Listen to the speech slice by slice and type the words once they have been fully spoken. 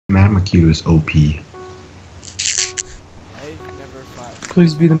Mamakido is OP. I've never fought.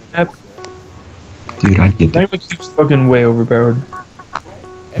 Please be the map. Dude, I'd get that. Dynamax's fucking way overpowered. No,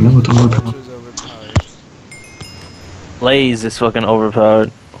 it's Everything overpowered. was overpowered. Blaze is fucking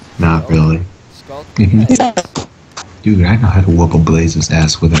overpowered. Not really. Skull. Yeah. Dude, I know how to whoop a Blaze's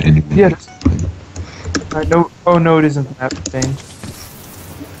ass without anything. Yeah. No, oh no, it isn't the map thing.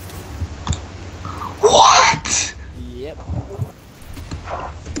 What? Yep.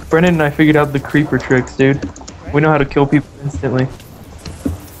 Brennan and I figured out the creeper tricks, dude. We know how to kill people instantly.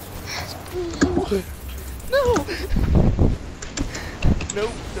 No. No.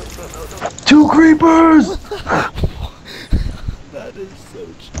 Two creepers! That is so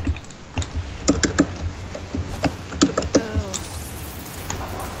cheap.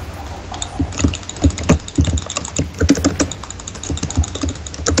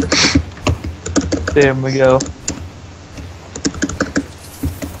 Damn, Miguel.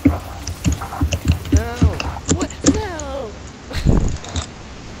 No. What? No.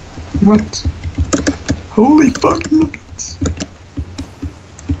 What? Holy fucking nuggets.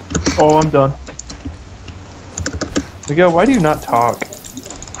 Oh, I'm done. Miguel, why do you not talk?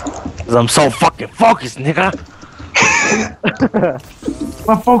 Cause I'm so fucking focused, nigga.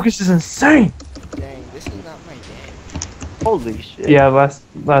 My focus is insane! Dang, this is not my game. Holy shit. Yeah, last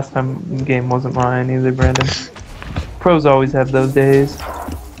time the game wasn't mine either, Brandon. Pros always have those days.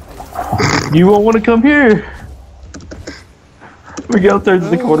 You won't want to come here! Miguel turns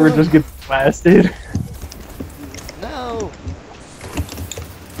the corner and just gets blasted. No.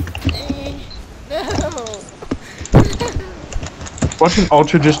 No. Watching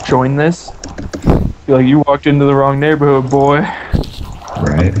Ultra just join this. Be like, you walked into the wrong neighborhood, boy.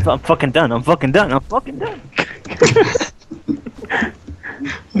 Right. I'm fucking done. I'm fucking done. I'm fucking done.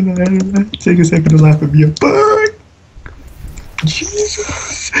 Take a second to laugh at me. Fuck!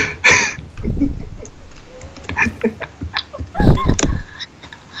 Jesus!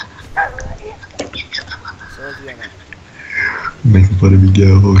 Making fun of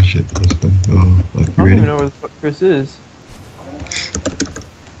Miguel. Oh shit, that was fun. Oh, fuck, I you don't ready? even know where the fuck Chris is.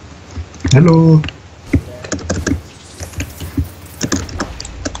 Hello!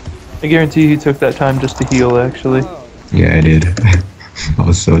 I guarantee he took that time just to heal, actually. Yeah, I did. I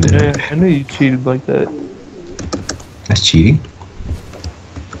was so dead. Yeah, I knew you cheated like that. That's cheating?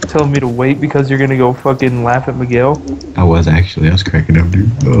 Telling me to wait because you're gonna go fucking laugh at Miguel? I was actually. I was cracking up,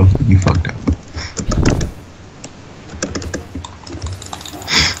 dude. Oh, you fucked up.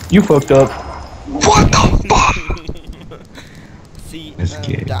 You fucked up. What the fuck? See, That's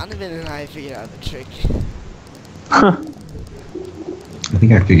gay. Donovan and I figured out the trick. I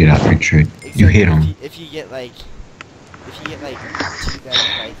think I figured out your trick. You hit him. If you get like 2,000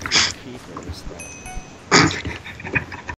 bites through creepers, then